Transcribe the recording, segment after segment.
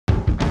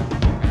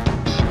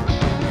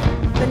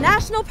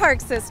national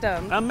park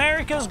system.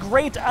 America's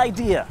great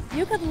idea.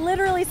 You could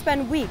literally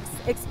spend weeks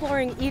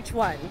exploring each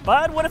one.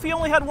 But what if you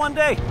only had one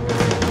day?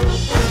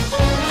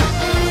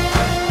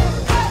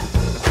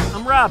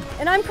 I'm Rob.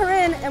 And I'm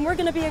Corinne, and we're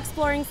going to be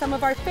exploring some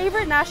of our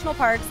favorite national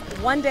parks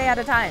one day at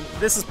a time.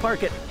 This is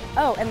Park It.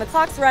 Oh, and the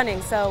clock's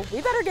running, so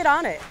we better get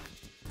on it.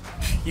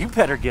 You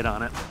better get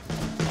on it.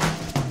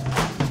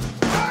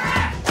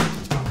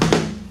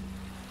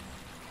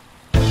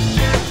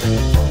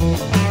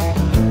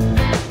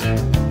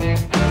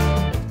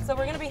 So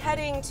we're going to be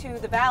heading to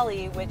the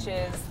valley, which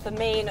is the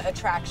main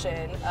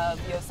attraction of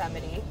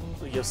Yosemite.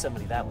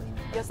 Yosemite Valley.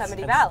 Yosemite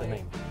Hence the Valley.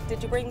 name.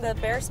 Did you bring the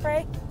bear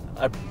spray?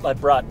 I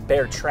brought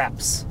bear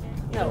traps.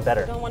 No, Even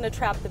better. you don't want to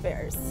trap the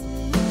bears.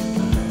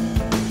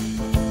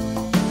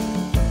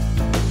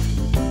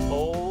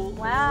 Holy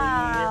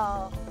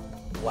Wow.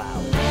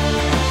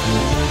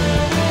 Wow.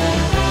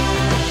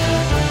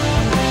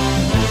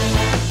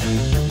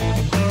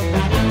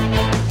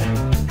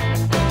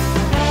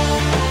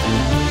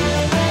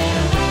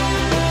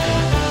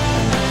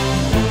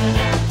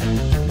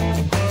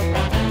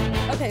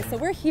 Okay, so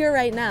we're here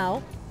right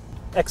now.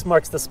 X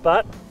marks the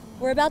spot.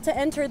 We're about to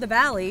enter the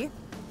valley,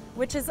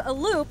 which is a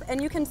loop,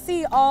 and you can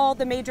see all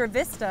the major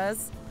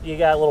vistas. You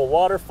got little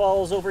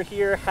waterfalls over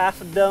here,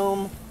 half a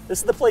dome. This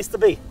is the place to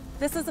be.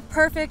 This is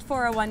perfect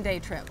for a one-day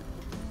trip.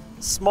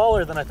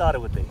 Smaller than I thought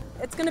it would be.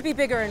 It's going to be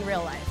bigger in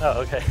real life.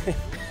 Oh, okay.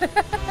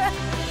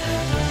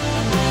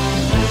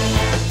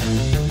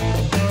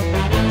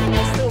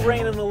 Still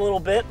raining a little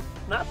bit.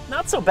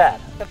 Not so bad.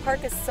 The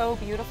park is so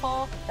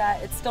beautiful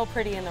that it's still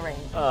pretty in the rain.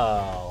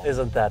 Oh,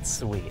 isn't that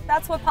sweet?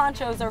 That's what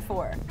ponchos are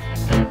for.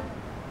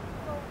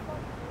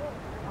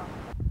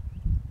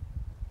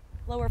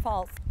 Lower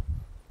Falls.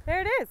 There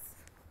it is.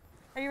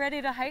 Are you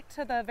ready to hike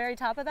to the very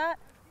top of that?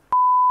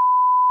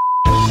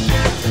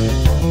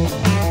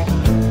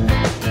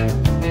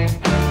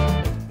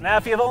 Now,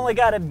 if you've only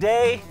got a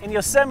day in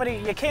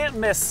Yosemite, you can't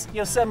miss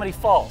Yosemite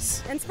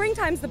Falls. And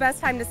springtime's the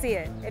best time to see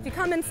it. If you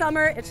come in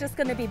summer, it's just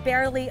going to be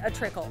barely a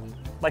trickle.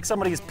 Like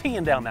somebody's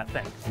peeing down that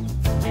thing.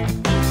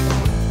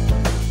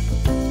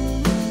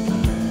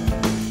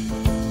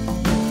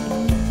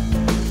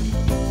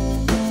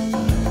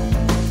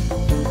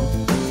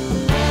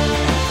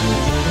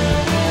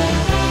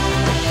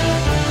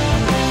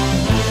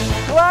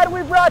 Glad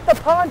we brought the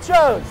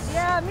ponchos.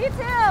 Yeah, me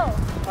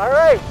too. All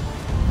right.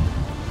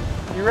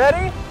 You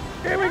ready?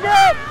 Here we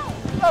go.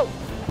 Oh.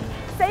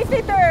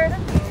 Safety third.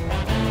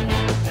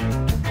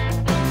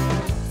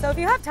 So if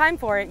you have time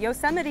for it,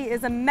 Yosemite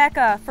is a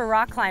mecca for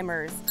rock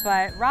climbers,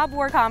 but Rob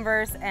wore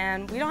Converse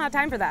and we don't have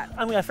time for that.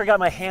 I mean, I forgot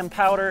my hand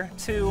powder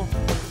too.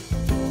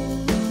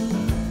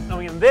 I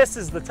mean, this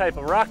is the type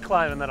of rock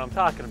climbing that I'm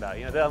talking about.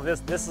 You know,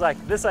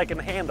 this I can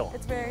handle.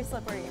 It's very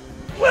slippery.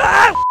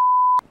 Ah!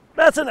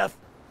 That's enough.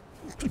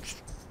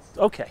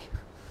 Okay.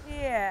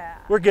 Yeah.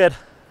 We're good.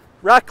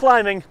 Rock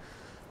climbing.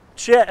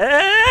 Check.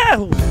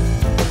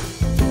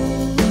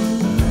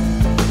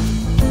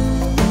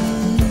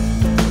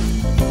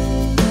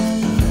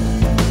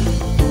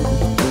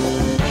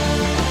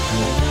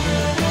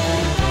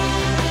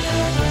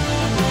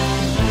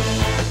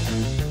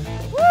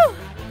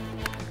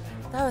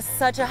 That was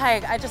such a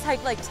hike. I just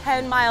hiked like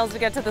 10 miles to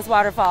get to this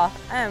waterfall.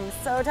 I am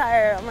so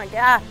tired. Oh my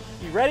God.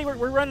 You ready?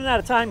 We're running out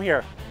of time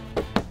here.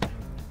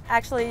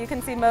 Actually, you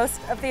can see most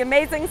of the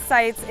amazing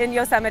sights in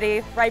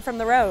Yosemite right from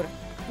the road.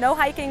 No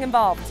hiking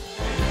involved.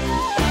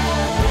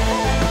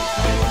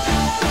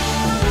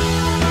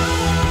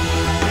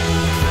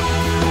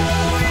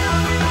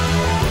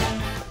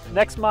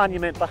 Next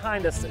monument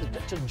behind us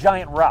is a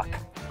giant rock.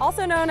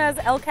 Also known as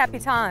El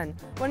Capitan,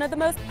 one of the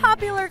most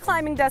popular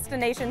climbing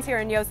destinations here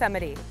in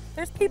Yosemite.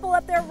 There's people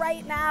up there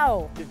right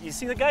now. Did you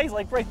see the guy? He's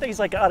like right there. He's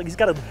like, he's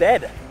got a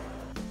bed.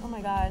 Oh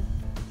my God,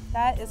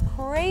 that is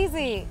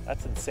crazy.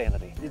 That's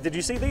insanity. Did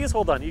you see these?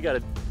 Hold on, you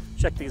gotta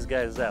check these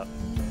guys out.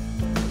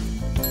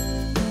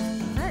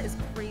 That is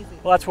crazy.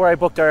 Well, that's where I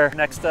booked our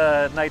next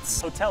night's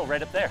hotel,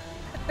 right up there.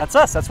 That's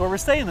us. That's where we're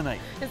staying tonight.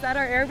 Is that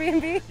our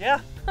Airbnb? Yeah.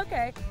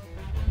 Okay.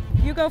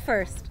 You go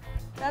first.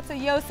 That's a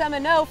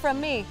Yosemite no from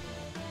me.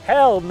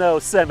 Hell no,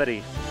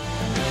 Yosemite.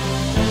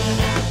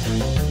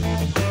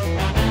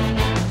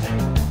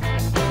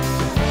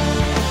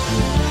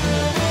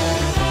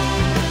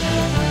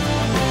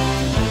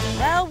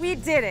 Well, we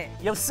did it.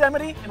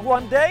 Yosemite in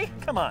one day?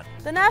 Come on.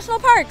 The national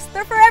parks,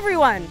 they're for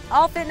everyone.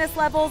 All fitness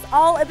levels,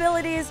 all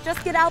abilities,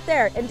 just get out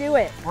there and do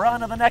it. We're on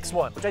to the next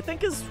one, which I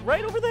think is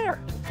right over there.